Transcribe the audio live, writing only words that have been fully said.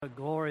A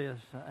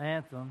glorious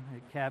anthem.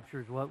 It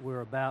captures what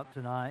we're about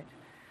tonight.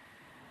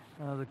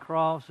 The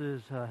cross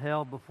is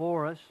held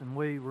before us, and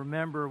we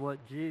remember what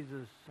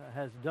Jesus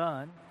has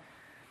done.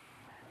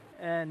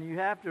 And you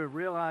have to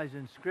realize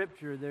in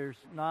Scripture there's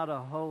not a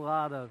whole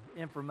lot of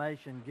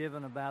information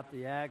given about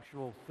the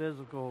actual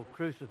physical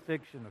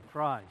crucifixion of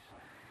Christ.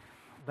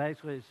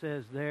 Basically, it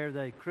says there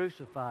they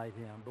crucified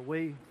him. But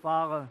we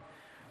follow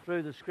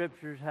through the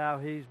Scriptures how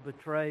he's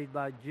betrayed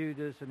by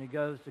Judas, and he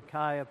goes to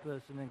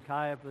Caiaphas, and then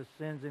Caiaphas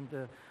sends him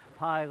to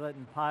Pilate,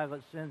 and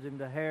Pilate sends him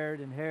to Herod,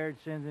 and Herod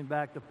sends him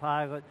back to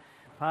Pilate.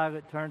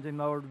 Pilate turns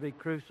him over to be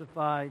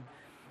crucified.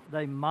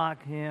 They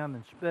mock him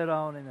and spit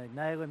on him.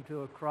 They nail him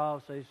to a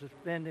cross. They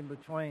suspend him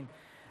between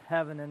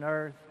heaven and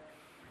earth.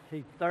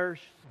 He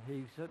thirsts.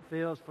 He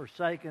feels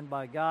forsaken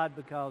by God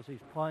because he's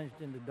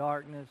plunged into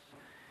darkness.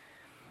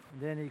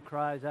 And then he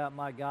cries out,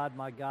 my God,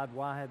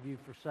 why have you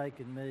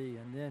forsaken me?"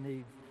 And then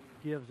he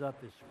gives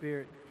up his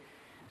spirit,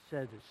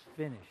 says it's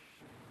finished.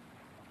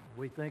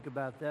 We think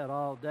about that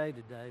all day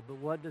today, but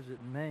what does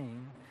it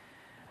mean?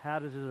 How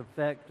does it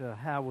affect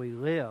how we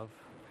live?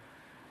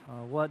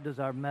 What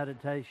does our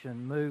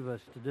meditation move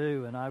us to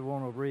do? And I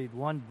want to read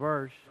one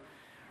verse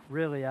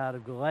really out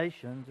of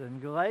Galatians.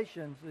 In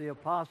Galatians, the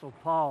Apostle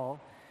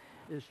Paul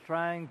is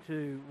trying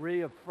to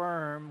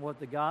reaffirm what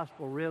the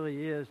gospel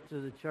really is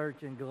to the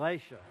church in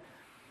Galatia.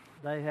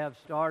 They have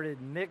started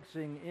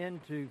mixing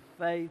into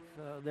faith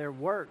their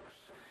works.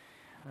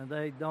 And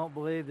they don't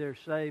believe they're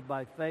saved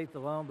by faith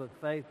alone, but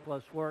faith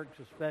plus works,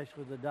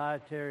 especially the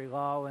dietary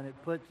law, and it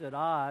puts at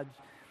odds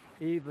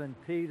even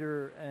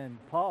Peter and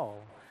Paul.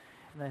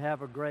 And they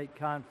have a great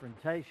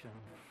confrontation.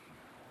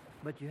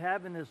 But you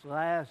have in this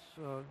last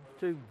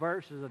two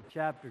verses of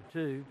chapter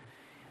 2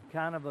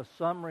 kind of a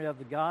summary of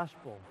the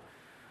gospel.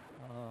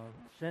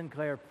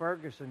 Sinclair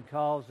Ferguson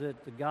calls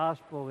it the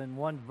gospel in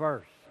one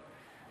verse.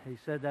 He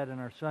said that in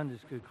our Sunday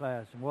school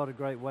class, and what a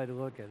great way to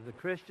look at it. The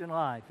Christian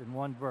life in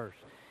one verse.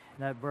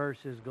 And that verse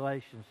is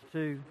Galatians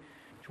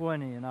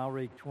 2:20, and I'll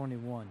read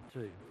 21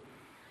 too.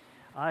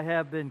 "I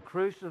have been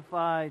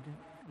crucified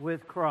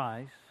with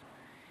Christ,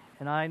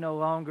 and I no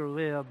longer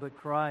live, but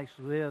Christ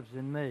lives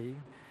in me.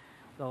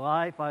 The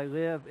life I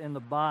live in the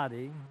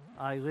body,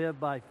 I live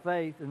by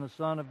faith in the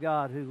Son of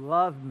God who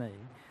loved me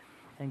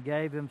and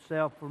gave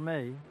himself for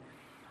me.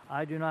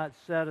 I do not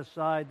set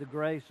aside the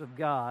grace of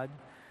God,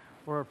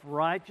 for if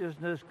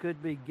righteousness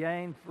could be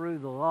gained through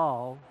the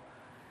law,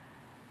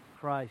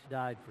 Christ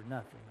died for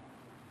nothing."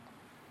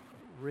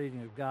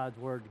 Reading of God's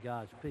Word to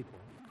God's people.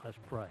 Let's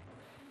pray.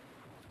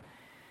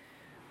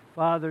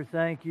 Father,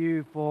 thank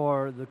you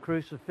for the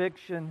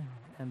crucifixion,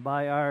 and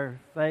by our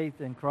faith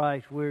in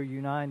Christ, we're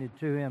united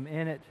to him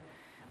in it.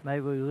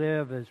 May we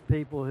live as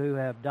people who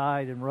have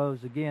died and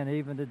rose again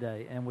even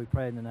today, and we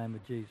pray in the name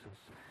of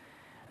Jesus.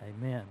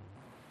 Amen.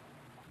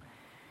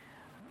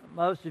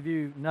 Most of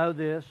you know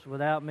this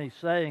without me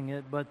saying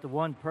it, but the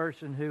one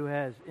person who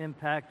has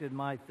impacted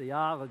my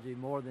theology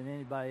more than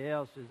anybody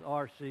else is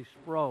R.C.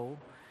 Sproul.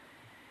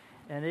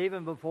 And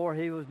even before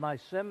he was my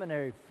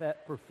seminary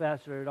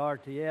professor at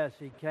RTS,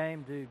 he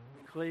came to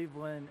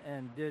Cleveland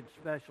and did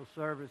special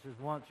services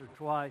once or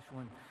twice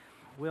when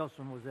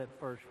Wilson was at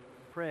First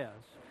Pres.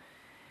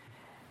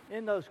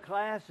 In those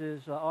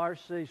classes,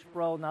 R.C.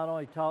 Sproul not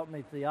only taught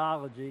me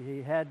theology,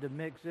 he had to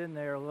mix in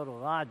there a little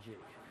logic.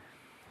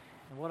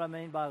 And what I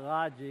mean by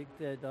logic,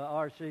 that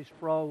R.C.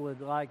 Sproul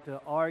would like to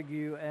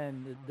argue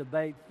and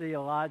debate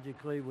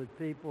theologically with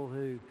people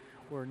who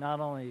were not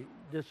only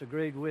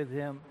disagreed with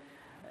him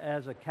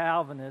as a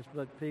Calvinist,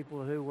 but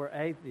people who were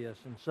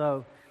atheists. And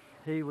so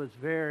he was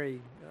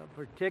very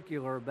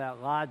particular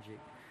about logic.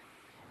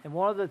 And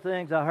one of the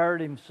things I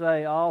heard him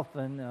say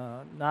often,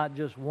 not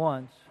just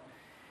once,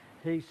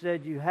 he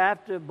said, you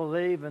have to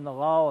believe in the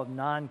law of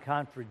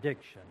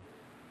non-contradiction.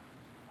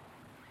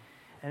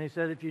 And he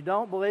said, if you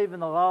don't believe in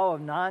the law of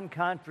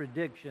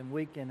non-contradiction,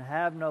 we can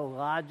have no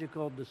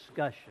logical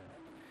discussion.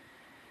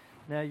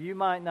 Now, you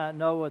might not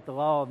know what the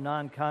law of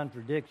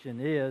non-contradiction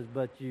is,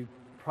 but you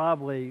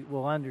probably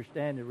will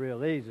understand it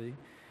real easy.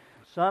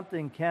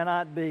 Something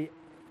cannot be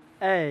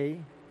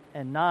A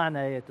and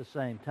non-A at the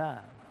same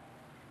time.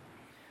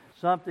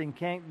 Something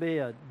can't be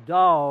a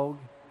dog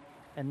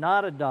and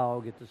not a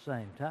dog at the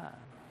same time.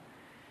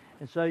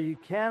 And so you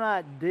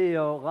cannot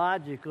deal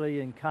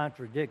logically in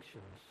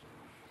contradictions.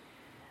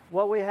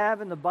 What we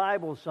have in the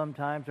Bible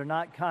sometimes are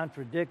not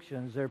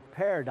contradictions, they're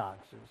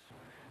paradoxes.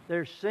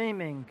 They're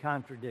seeming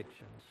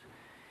contradictions.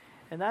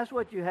 And that's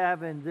what you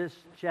have in this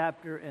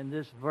chapter and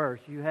this verse.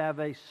 You have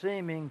a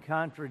seeming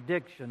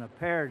contradiction, a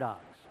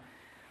paradox.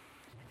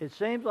 It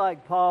seems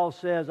like Paul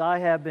says, I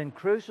have been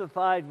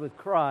crucified with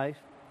Christ,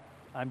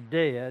 I'm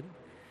dead.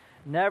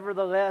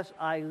 Nevertheless,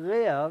 I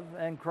live,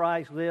 and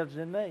Christ lives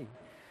in me.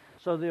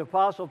 So the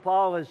Apostle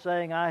Paul is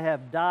saying, I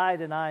have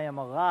died and I am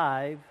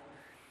alive.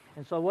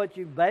 And so what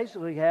you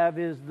basically have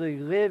is the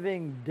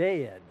living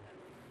dead.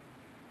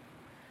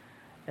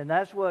 And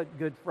that's what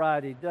Good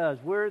Friday does.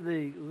 We're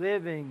the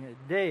living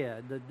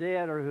dead. The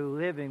dead are who are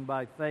living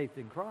by faith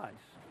in Christ.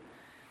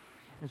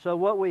 And so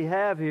what we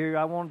have here,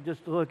 I want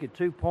just to look at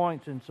 2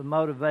 points and some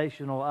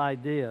motivational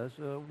ideas.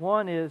 The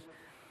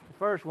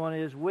first one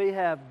is we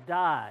have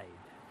died.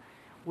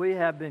 We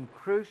have been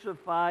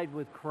crucified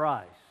with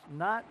Christ.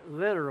 Not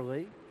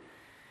literally.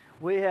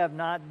 We have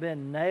not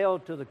been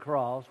nailed to the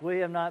cross. We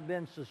have not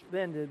been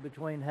suspended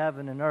between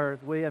heaven and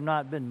earth. We have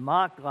not been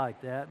mocked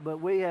like that.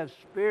 But we have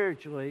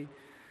spiritually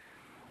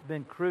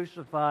been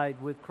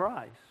crucified with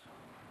Christ.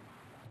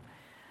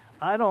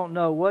 I don't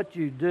know what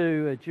you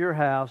do at your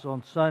house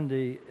on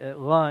Sunday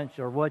at lunch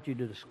or what you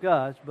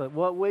discuss, but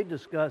what we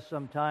discuss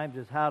sometimes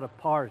is how to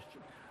parse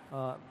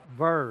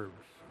verbs.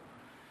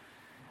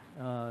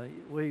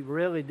 We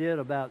really did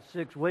about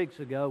 6 weeks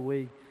ago.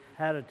 We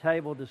had a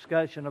table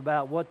discussion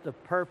about what the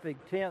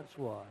perfect tense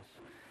was.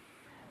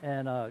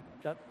 And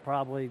that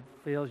probably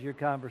fills your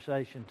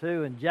conversation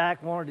too. And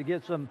Jack wanted to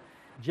get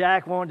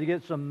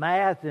some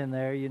math in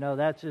there. You know,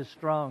 that's his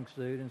strong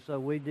suit. And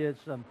so we did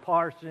some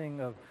parsing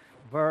of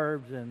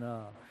verbs and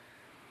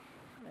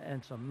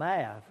some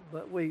math.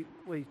 But we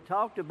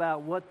talked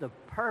about what the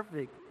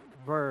perfect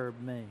verb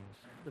means,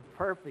 the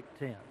perfect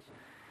tense.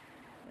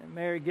 And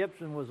Mary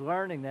Gibson was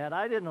learning that.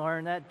 I didn't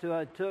learn that until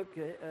I took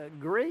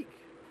Greek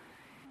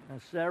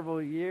several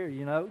years,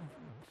 you know.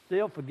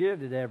 Still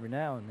forgive it every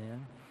now and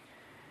then.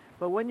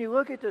 But when you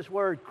look at this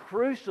word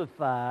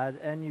crucified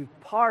and you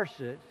parse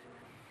it,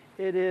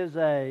 it is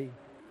a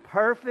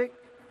perfect,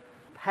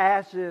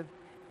 passive,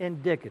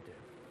 indicative.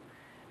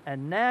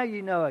 And now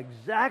you know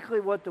exactly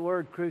what the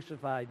word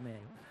crucified means.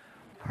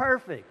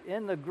 Perfect.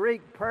 In the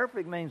Greek,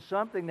 perfect means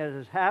something that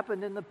has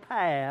happened in the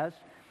past,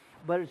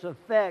 but its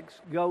effects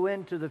go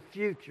into the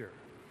future.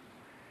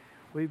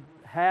 We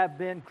have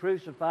been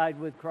crucified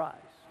with Christ.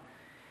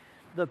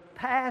 The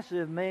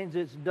passive means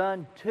it's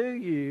done to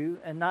you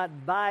and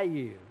not by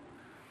you.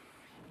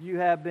 You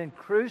have been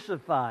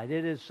crucified.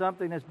 It is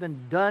something that's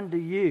been done to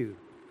you.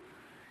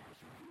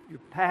 You're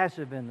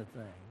passive in the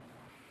thing.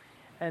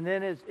 And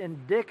then it's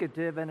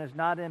indicative and it's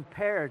not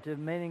imperative,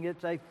 meaning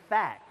it's a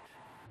fact.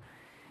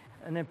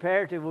 An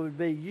imperative would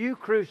be you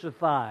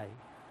crucify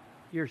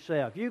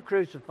yourself. You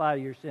crucify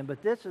your sin.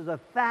 But this is a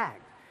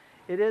fact.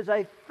 It is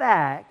a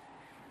fact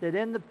that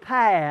in the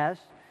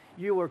past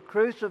you were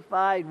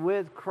crucified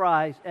with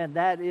Christ, and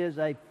that is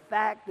a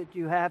fact that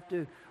you have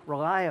to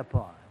rely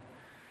upon.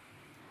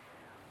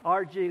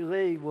 R.G.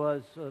 Lee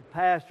was a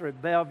pastor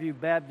at Bellevue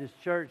Baptist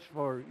Church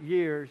for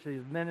years.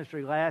 His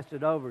ministry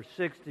lasted over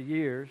 60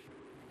 years.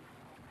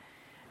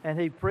 And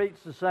he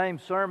preached the same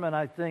sermon,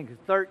 I think,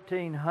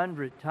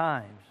 1,300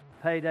 times,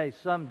 payday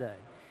someday.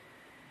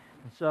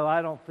 And so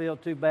I don't feel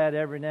too bad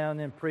every now and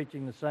then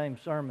preaching the same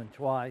sermon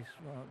twice,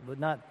 but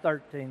not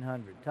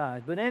 1,300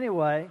 times. But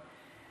anyway,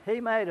 he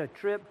made a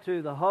trip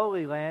to the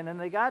Holy Land, and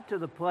they got to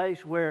the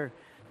place where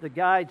the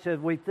guide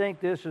said, we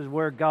think this is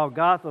where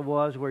Golgotha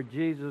was, where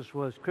Jesus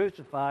was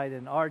crucified.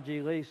 And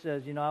R.G. Lee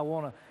says, you know, I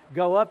want to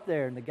go up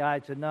there. And the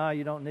guide said, no,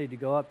 you don't need to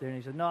go up there. And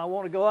he said, no, I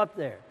want to go up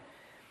there.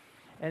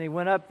 And he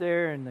went up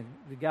there, and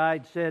the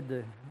guide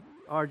said,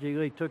 R.G.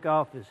 Lee took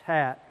off his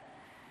hat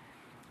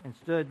and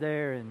stood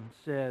there and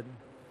said,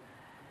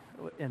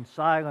 in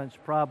silence,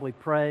 probably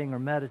praying or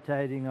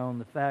meditating on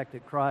the fact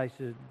that Christ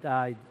had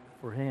died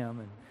for him.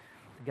 And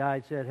the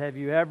guide said, have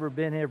you ever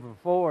been here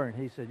before? And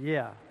he said,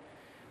 yeah,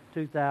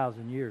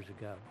 2,000 years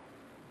ago.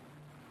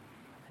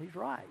 He's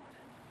right.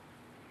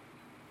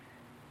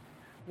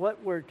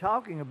 What we're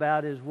talking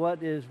about is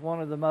what is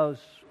one of the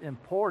most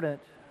important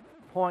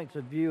points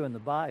of view in the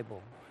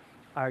Bible,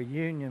 our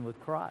union with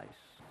Christ.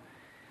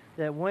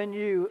 That when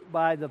you,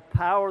 by the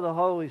power of the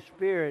Holy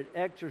Spirit,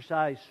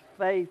 exercise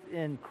faith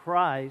in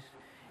Christ,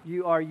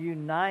 you are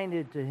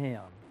united to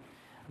Him.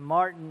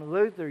 Martin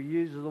Luther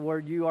uses the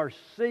word, you are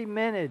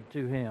cemented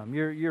to Him.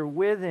 You're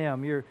with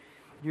Him. You're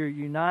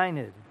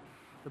united.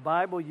 The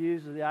Bible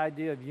uses the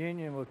idea of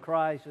union with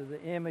Christ as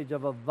the image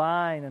of a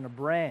vine and a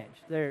branch.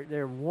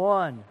 They're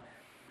one.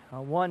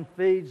 One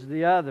feeds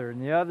the other,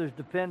 and the other's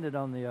dependent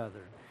on the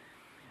other.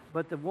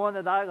 But the one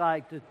that I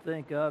like to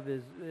think of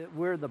is that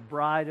we're the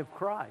bride of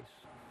Christ.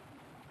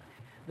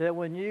 That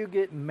when you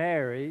get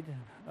married,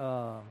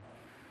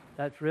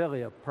 that's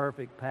really a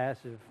perfect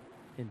passive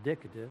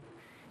indicative.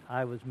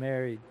 I was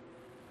married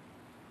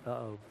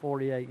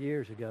 48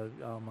 years ago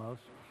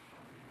almost.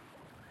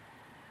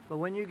 But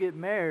when you get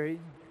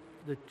married,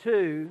 the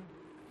two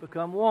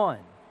become one.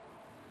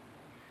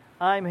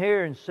 I'm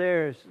here and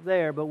Sarah's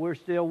there, but we're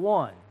still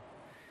one.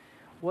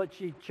 What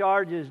she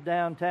charges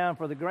downtown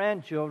for the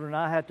grandchildren,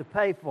 I have to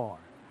pay for.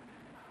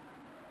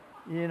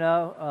 You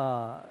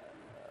know,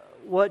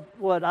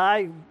 what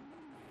I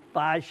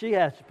buy, she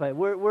has to pay.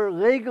 We're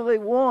legally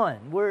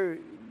one. We're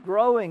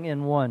growing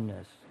in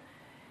oneness.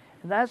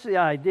 And that's the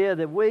idea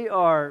that we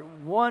are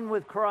one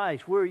with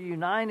Christ. We're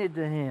united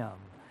to Him.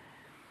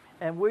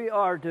 And we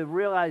are to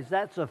realize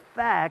that's a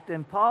fact.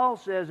 And Paul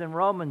says in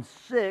Romans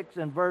 6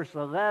 and verse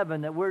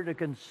 11 that we're to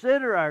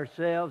consider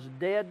ourselves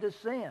dead to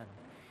sin.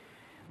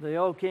 The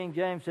old King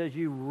James says,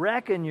 you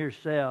reckon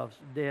yourselves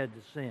dead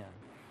to sin.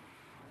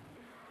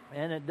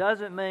 And it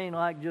doesn't mean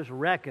like just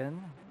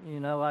reckon, you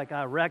know, like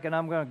I reckon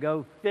I'm going to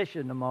go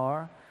fishing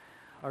tomorrow.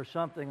 or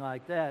something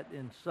like that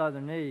in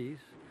Southernese.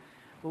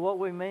 But what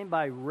we mean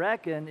by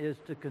reckon is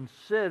to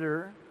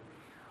consider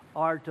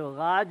or to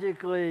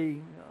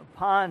logically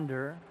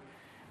ponder,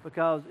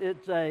 because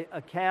it's a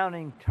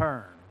accounting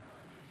term.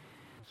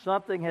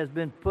 Something has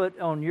been put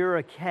on your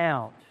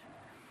account,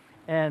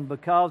 and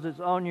because it's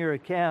on your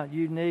account,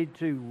 you need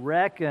to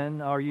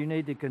reckon, or you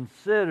need to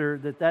consider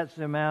that that's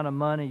the amount of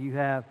money you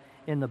have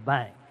in the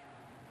bank.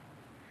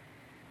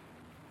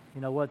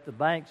 You know, what the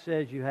bank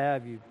says you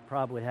have, you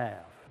probably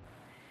have.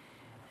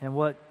 And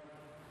what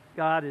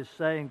God is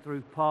saying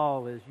through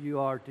Paul is you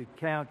are to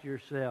count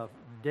yourself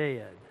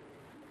dead,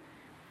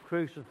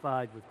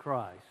 crucified with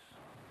Christ,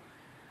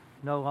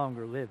 no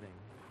longer living.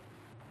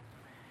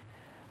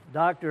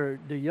 Dr.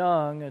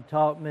 DeYoung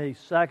taught me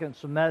second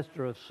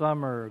semester of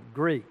summer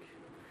Greek.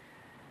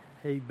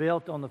 He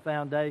built on the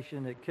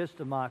foundation that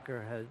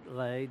Kistemacher had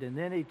laid, and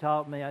then he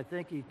taught me,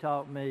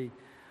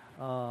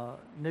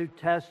 New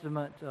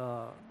Testament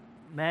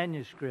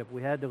manuscript.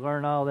 We had to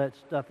learn all that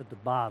stuff at the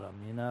bottom,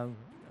 you know.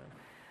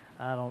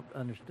 I don't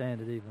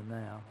understand it even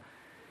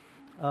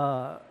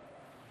now.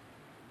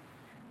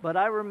 But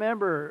I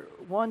remember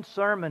one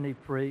sermon he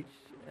preached,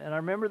 and I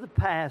remember the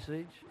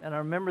passage, and I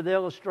remember the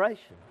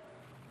illustration,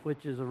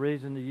 which is a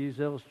reason to use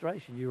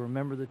illustration. You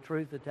remember the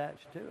truth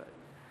attached to it.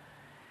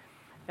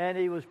 And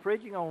he was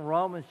preaching on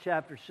Romans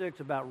chapter 6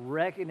 about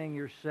reckoning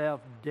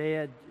yourself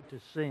dead to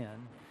sin.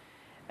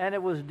 And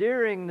it was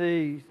during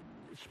the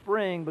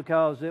spring,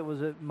 because it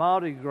was at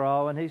Mardi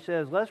Gras, and he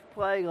says, let's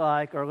play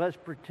like, or let's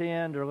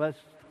pretend, or let's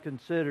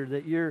consider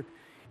that you're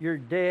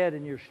dead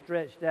and you're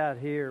stretched out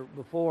here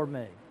before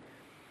me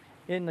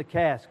in the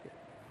casket.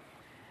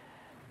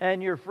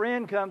 And your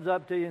friend comes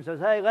up to you and says,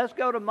 hey, let's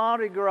go to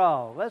Mardi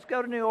Gras. Let's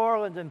go to New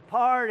Orleans and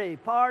party.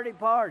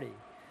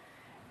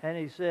 And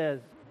he says,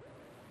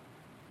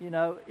 you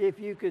know, if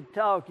you could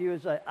talk, you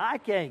would say, I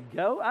can't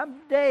go. I'm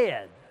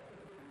dead.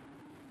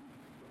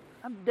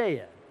 I'm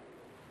dead.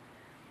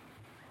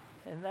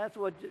 And that's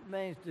what it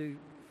means to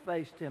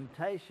face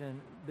temptation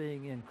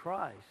being in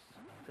Christ.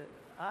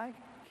 I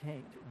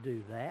can't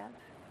do that.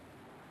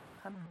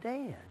 I'm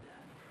dead.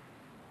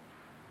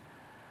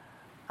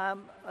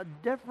 I'm a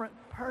different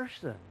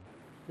person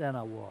than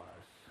I was.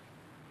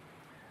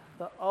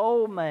 The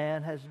old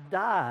man has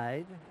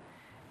died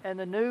and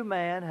the new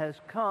man has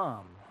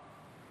come.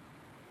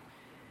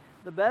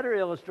 The better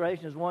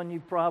illustration is one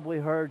you've probably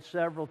heard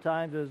several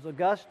times, is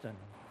Augustine.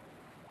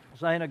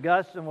 St.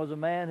 Augustine was a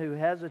man who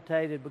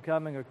hesitated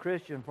becoming a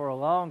Christian for a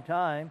long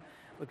time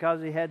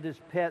because he had this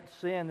pet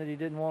sin that he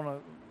didn't want to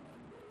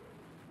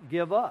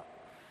give up.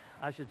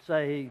 I should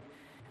say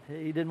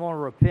he didn't want to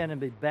repent and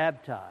be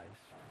baptized.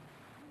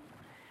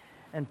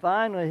 And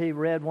finally he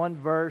read one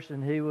verse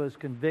and he was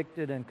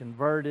convicted and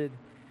converted.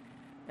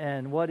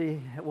 And what he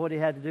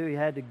had to do, he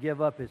had to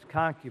give up his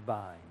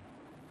concubine.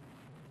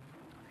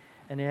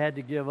 And he had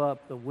to give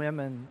up the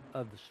women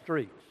of the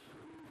streets.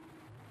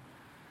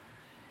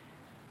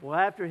 Well,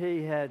 after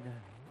he had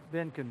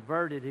been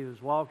converted, he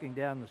was walking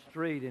down the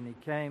street and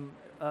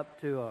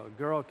a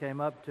girl came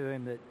up to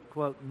him that,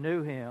 quote,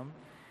 knew him.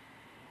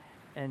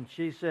 And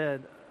she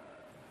said,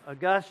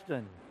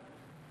 Augustine.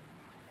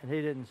 And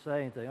he didn't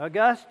say anything.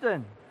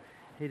 Augustine.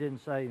 He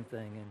didn't say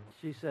anything. And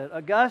she said,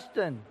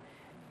 Augustine,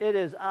 it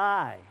is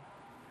I.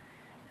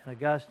 And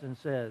Augustine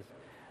says,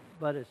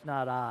 but it's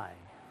not I.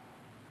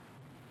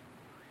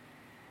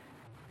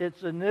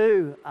 It's a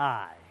new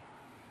I.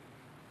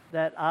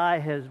 That I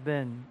has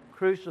been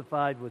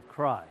crucified with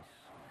Christ.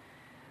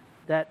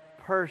 That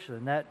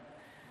person,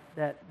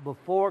 that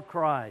before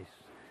Christ,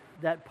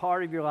 that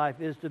part of your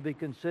life is to be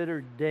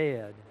considered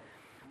dead.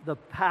 The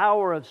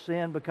power of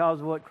sin, because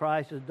of what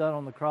Christ has done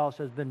on the cross,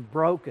 has been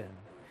broken.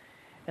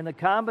 And the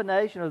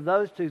combination of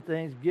those two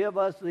things give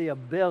us the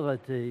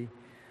ability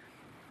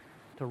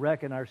to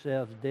reckon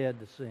ourselves dead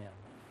to sin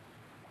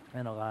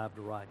and alive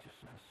to righteousness.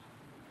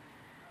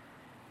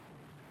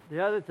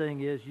 The other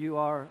thing is you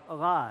are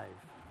alive.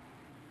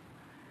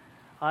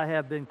 I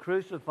have been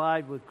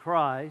crucified with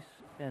Christ,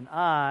 and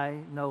I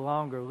no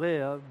longer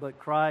live, but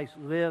Christ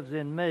lives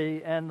in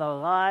me, and the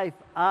life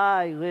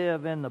I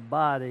live in the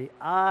body,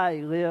 I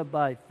live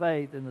by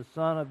faith in the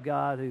Son of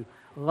God who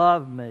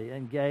loved me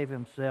and gave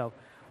himself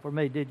for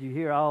me. Did you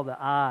hear all the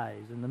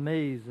I's and the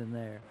me's in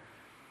there?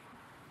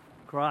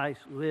 Christ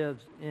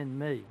lives in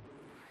me.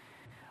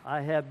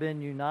 I have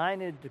been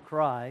united to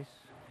Christ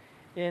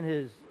in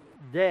his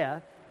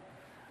death.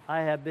 I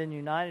have been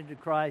united to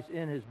Christ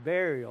in his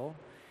burial.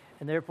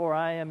 And therefore,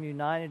 I am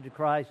united to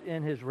Christ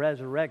in his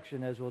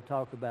resurrection, as we'll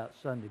talk about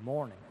Sunday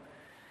morning.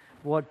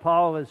 What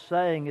Paul is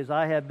saying is,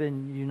 I have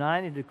been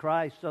united to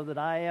Christ so that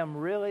I am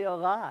really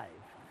alive.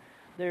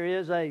 There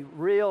is a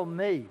real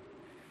me.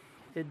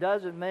 It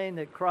doesn't mean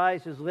that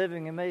Christ is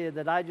living in me,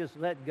 that I just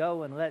let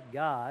go and let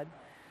God,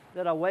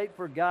 that I wait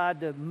for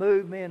God to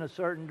move me in a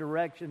certain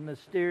direction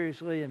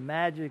mysteriously and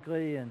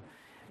magically and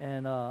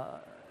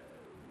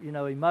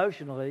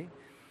emotionally.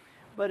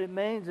 But it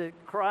means that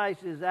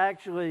Christ is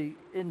actually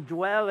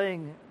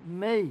indwelling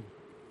me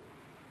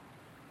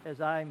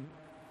as I'm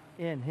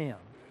in him.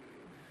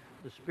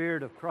 the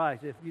Spirit of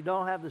Christ. If you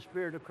don't have the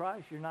Spirit of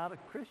Christ, you're not a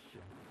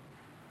Christian.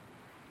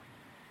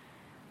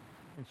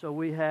 And so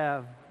we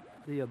have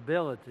the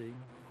ability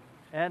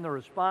and the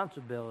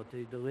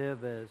responsibility to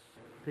live as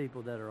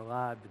people that are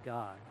alive to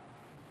God,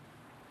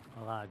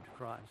 alive to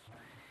Christ.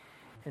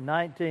 In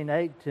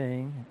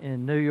 1918,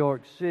 in New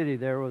York City,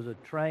 there was a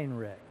train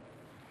wreck.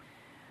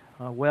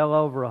 Well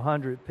over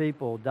 100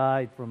 people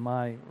died from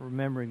my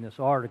remembering this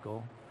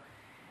article.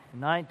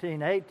 In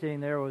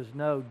 1918, there was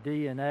no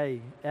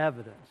DNA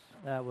evidence.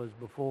 That was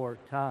before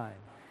time.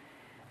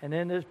 And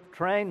in this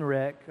train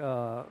wreck,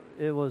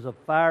 it was a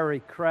fiery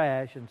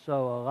crash, and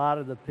so a lot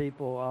of the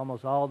people,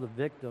 almost all the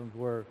victims,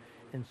 were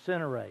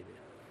incinerated.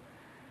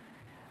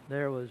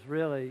 There was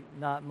really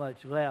not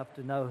much left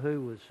to know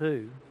who was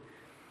who.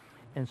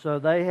 And so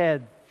they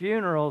had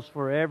funerals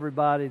for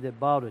everybody that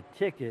bought a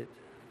ticket,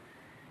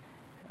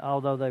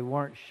 although they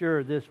weren't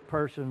sure this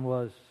person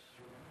was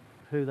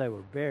who they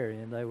were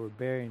burying. They were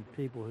burying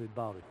people who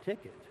bought a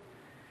ticket.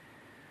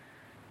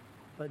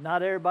 But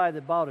not everybody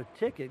that bought a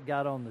ticket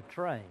got on the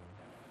train.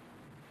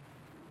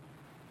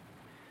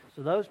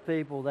 So those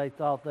people, they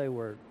thought they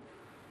were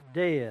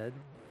dead,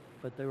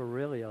 but they were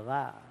really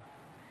alive.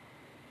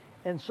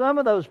 And some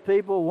of those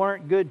people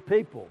weren't good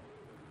people.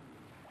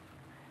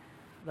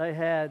 They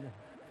had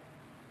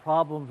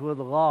problems with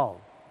the law.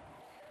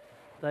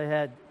 They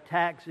had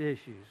tax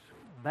issues,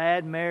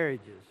 bad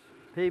marriages,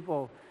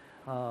 people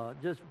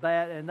just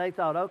bad. And they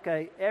thought,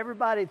 okay,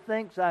 everybody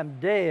thinks I'm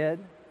dead.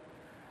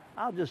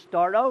 I'll just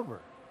start over.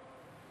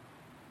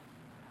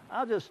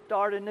 I'll just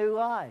start a new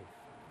life.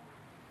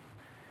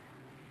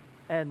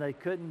 And they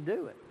couldn't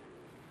do it.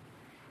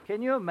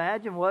 Can you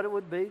imagine what it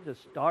would be to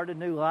start a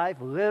new life,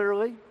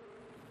 literally?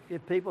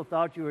 If people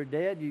thought you were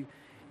dead, you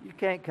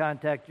can't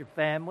contact your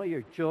family,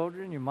 your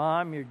children, your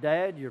mom, your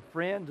dad, your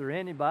friends, or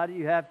anybody.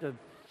 You have to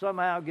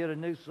somehow get a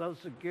new Social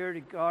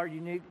Security card.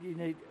 You need.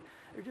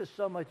 There's just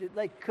so much.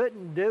 They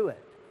couldn't do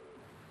it.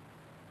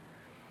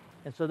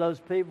 And so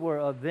those people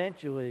were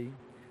eventually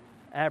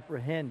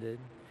apprehended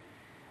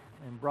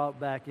and brought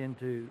back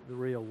into the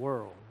real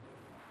world.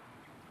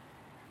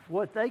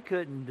 What they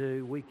couldn't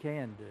do, we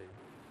can do.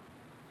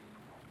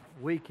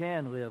 We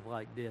can live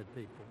like dead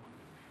people.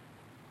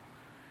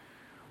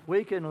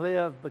 We can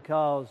live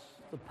because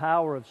the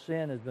power of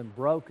sin has been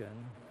broken,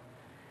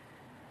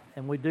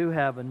 and we do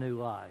have a new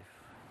life.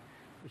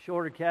 The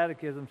Shorter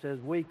Catechism says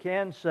we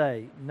can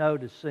say no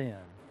to sin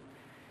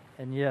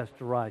and yes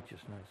to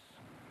righteousness.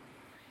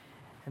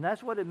 And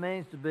that's what it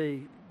means to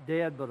be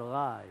dead but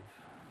alive.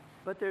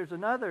 But there's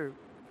another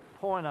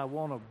point I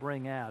want to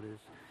bring out is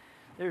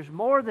there's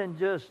more than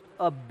just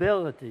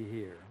ability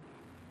here.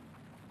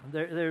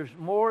 There's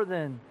more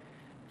than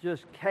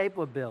just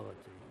capability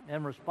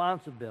and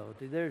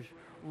responsibility. There's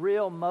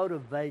real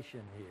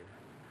motivation here.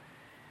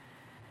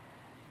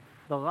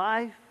 The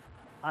life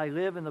I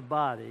live in the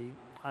body,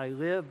 I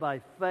live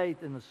by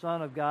faith in the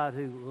Son of God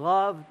who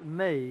loved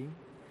me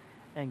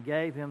and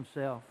gave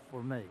himself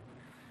for me.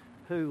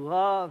 Who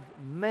loved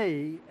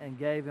me and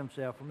gave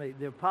himself for me.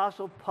 The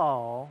Apostle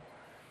Paul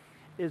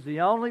is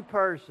the only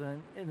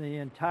person in the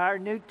entire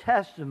New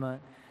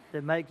Testament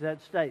that makes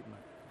that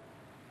statement.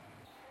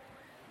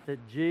 That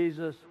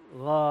Jesus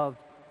loved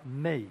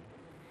me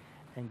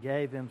and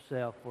gave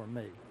himself for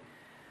me.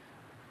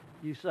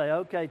 You say,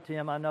 okay,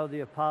 Tim, I know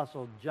the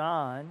Apostle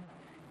John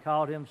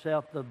called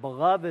himself the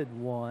beloved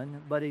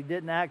one, but he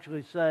didn't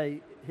actually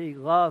say he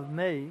loved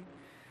me.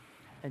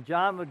 And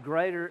John would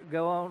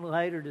go on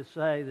later to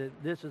say that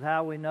this is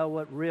how we know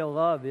what real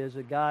love is,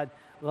 that God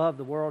loved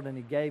the world and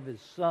he gave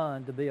his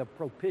Son to be a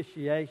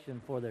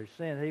propitiation for their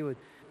sin. He would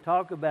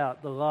talk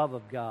about the love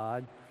of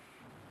God,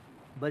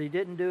 but he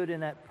didn't do it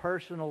in that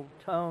personal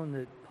tone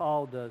that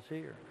Paul does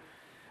here.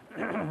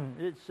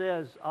 It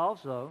says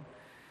also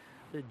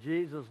that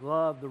Jesus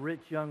loved the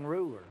rich young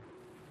ruler.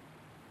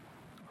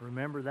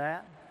 Remember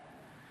that?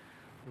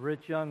 The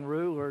rich young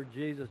ruler,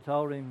 Jesus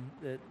told him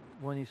that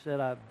when he said,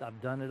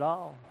 I've done it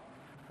all.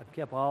 I've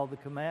kept all the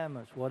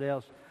commandments. What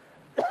else?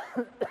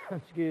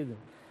 Excuse me.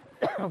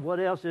 What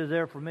else is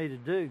there for me to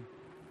do?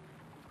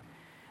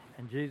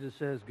 And Jesus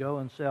says, go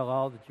and sell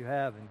all that you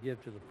have and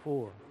give to the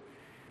poor.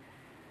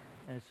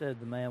 And it said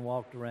the man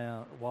walked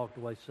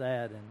away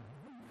sad, and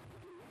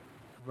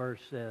the verse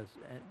says,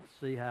 and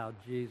see how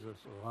Jesus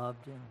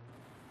loved him.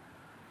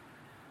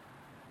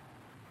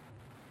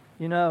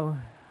 You know,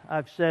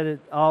 I've said it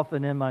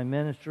often in my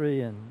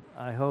ministry, and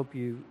I hope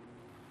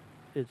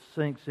it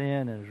sinks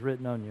in and is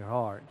written on your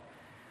heart.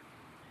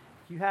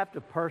 You have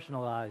to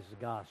personalize the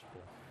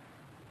gospel.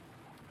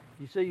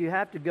 You see, you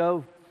have to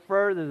go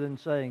further than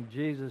saying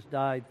Jesus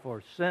died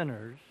for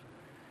sinners.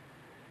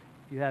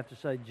 You have to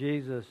say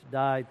Jesus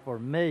died for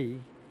me,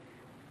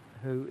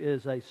 who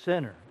is a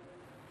sinner.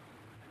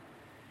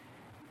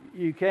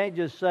 You can't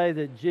just say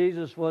that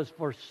Jesus was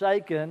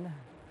forsaken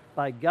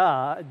by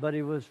God, but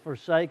he was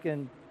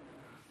forsaken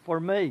for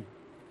me.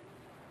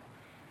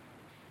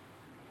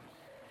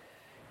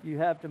 You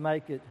have to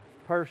make it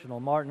personal.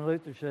 Martin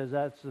Luther says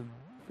that's the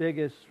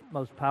biggest,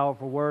 most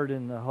powerful word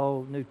in the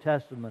whole New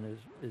Testament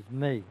is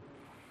me.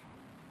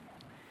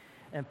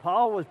 And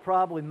Paul was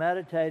probably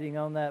meditating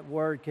on that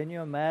word. Can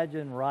you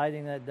imagine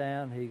writing that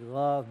down? He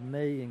loved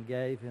me and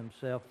gave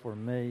himself for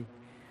me.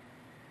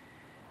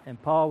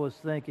 And Paul was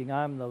thinking,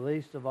 I'm the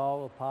least of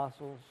all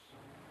apostles.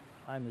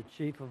 I'm the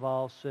chief of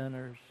all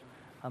sinners.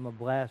 I'm a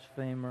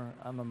blasphemer.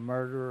 I'm a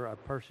murderer. I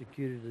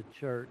persecuted the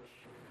church.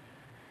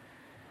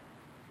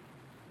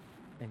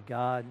 And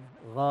God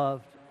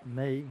loved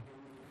me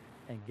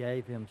and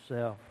gave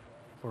himself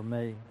for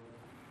me.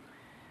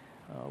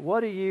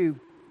 What do you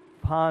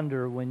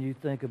ponder when you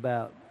think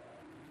about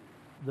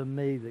the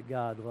me that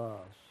God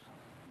loves?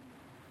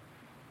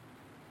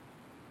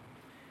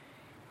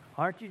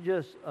 Aren't you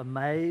just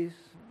amazed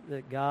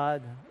that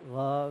God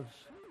loves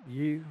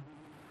you?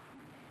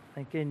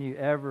 And can you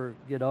ever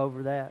get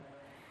over that?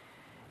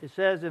 It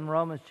says in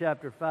Romans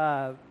chapter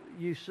 5,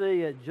 you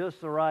see at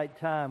just the right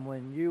time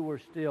when you were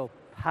still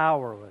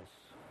powerless,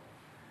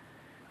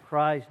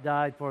 Christ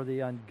died for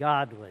the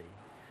ungodly.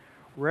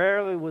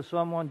 Rarely will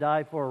someone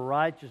die for a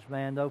righteous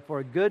man, though for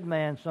a good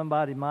man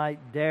somebody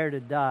might dare to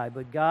die.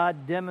 But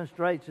God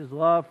demonstrates His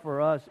love for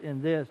us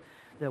in this,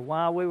 that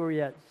while we were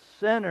yet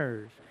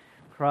sinners,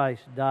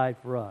 Christ died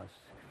for us.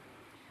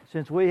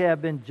 Since we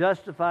have been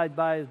justified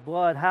by His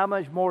blood, how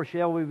much more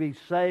shall we be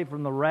saved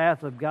from the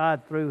wrath of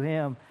God through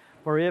Him?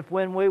 For if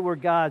when we were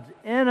God's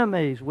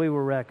enemies, we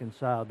were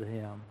reconciled to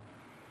Him,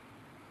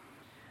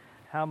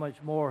 how much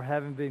more,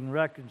 having been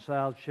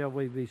reconciled, shall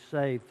we be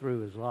saved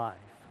through His life?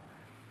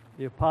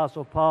 The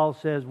Apostle Paul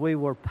says we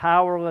were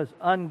powerless,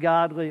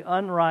 ungodly,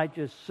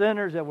 unrighteous,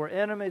 sinners that were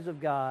enemies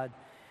of God,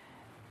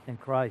 and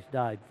Christ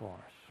died for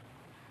us.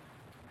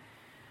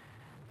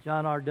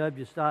 John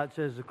R.W. Stott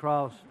says the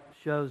cross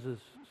shows us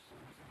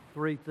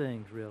three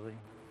things, really.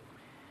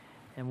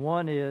 And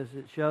one is,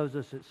 it shows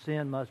us that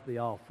sin must be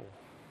awful.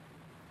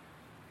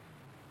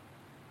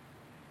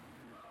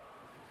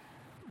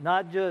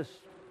 Not just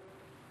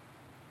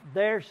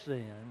their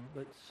sin,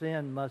 but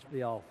sin must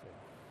be awful.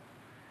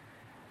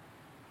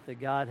 That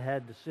God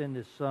had to send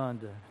His Son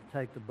to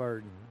take the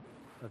burden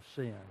of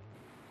sin.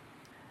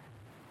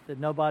 That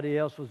nobody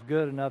else was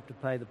good enough to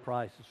pay the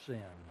price of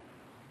sin.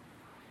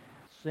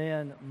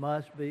 Sin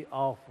must be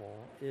awful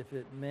if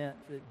it meant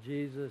that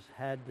Jesus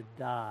had to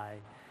die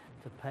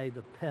to pay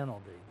the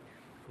penalty,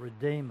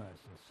 redeem us,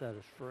 and set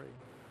us free.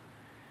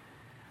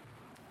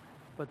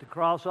 But the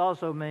cross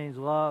also means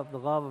love. The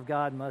love of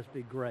God must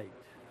be great.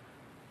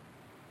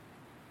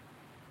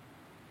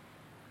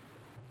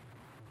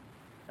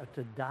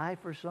 To die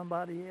for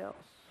somebody else.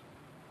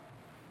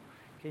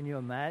 Can you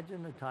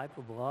imagine the type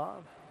of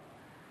love?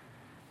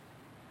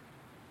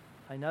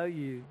 I know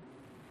you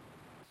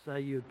say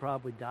you'd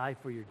probably die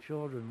for your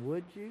children.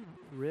 Would you?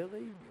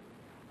 Really?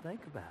 Think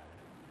about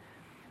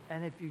it.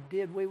 And if you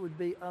did, we would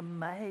be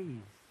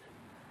amazed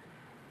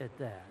at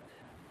that.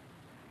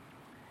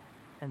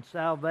 And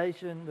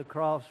salvation, the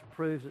cross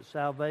proves that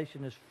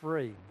salvation is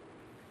free.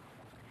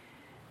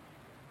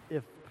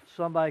 If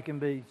somebody can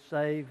be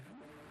saved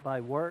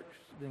by works,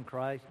 then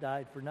Christ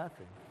died for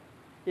nothing.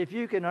 If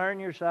you can earn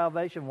your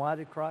salvation, why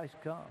did Christ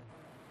come?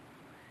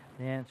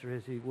 The answer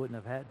is He wouldn't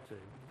have had to.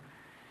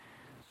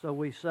 So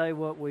we say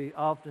what we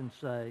often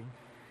say,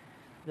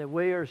 that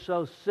we are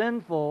so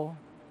sinful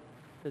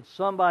that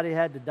somebody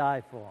had to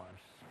die for us.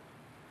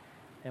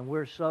 And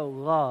we're so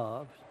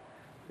loved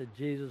that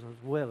Jesus was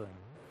willing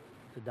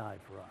to die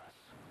for us.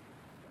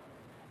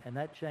 And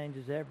that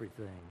changes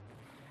everything.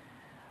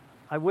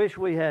 I wish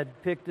we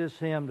had picked this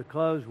hymn to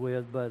close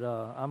with, but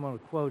I'm going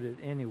to quote it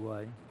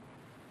anyway.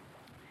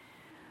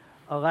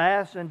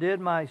 Alas, and did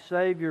my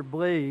Savior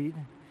bleed,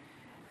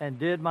 and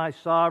did my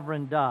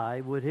sovereign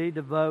die, would He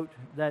devote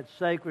that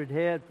sacred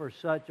head for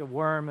such a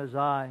worm as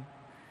I?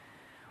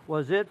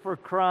 Was it for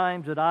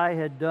crimes that I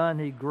had done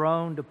He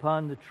groaned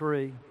upon the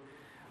tree?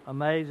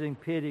 Amazing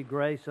pity,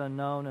 grace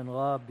unknown, and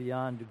love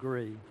beyond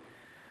degree.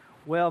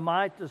 Well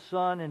might the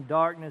sun in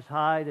darkness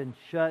hide and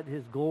shut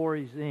His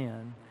glories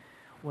in,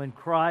 when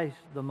Christ,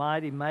 the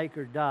mighty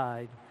Maker,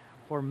 died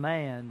for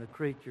man, the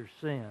creature's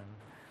sin.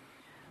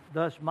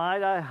 Thus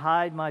might I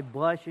hide my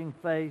blushing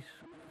face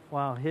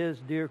while His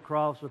dear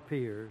cross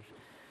appears,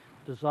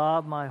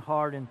 dissolve my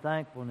heart in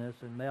thankfulness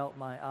and melt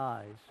my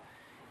eyes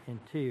in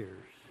tears.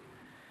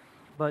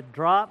 But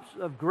drops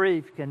of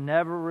grief can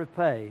never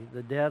repay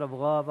the debt of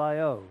love I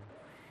owe.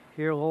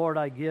 Here, Lord,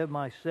 I give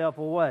myself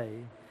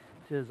away.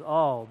 'Tis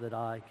all that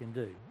I can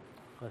do.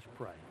 Let's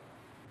pray.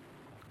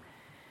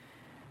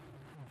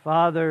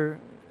 Father,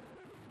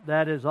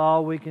 that is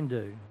all we can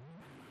do.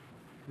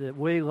 That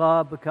we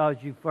love because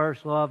You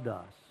first loved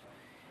us.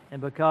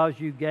 And because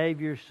You gave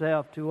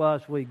Yourself to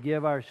us, we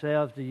give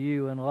ourselves to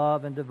You in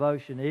love and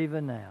devotion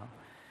even now.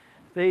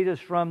 Feed us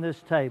from this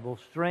table.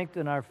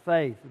 Strengthen our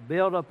faith.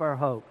 Build up our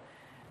hope.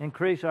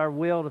 Increase our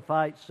will to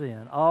fight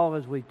sin. All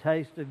as we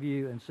taste of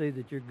You and see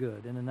that You're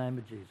good. In the name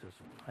of Jesus.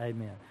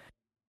 Amen.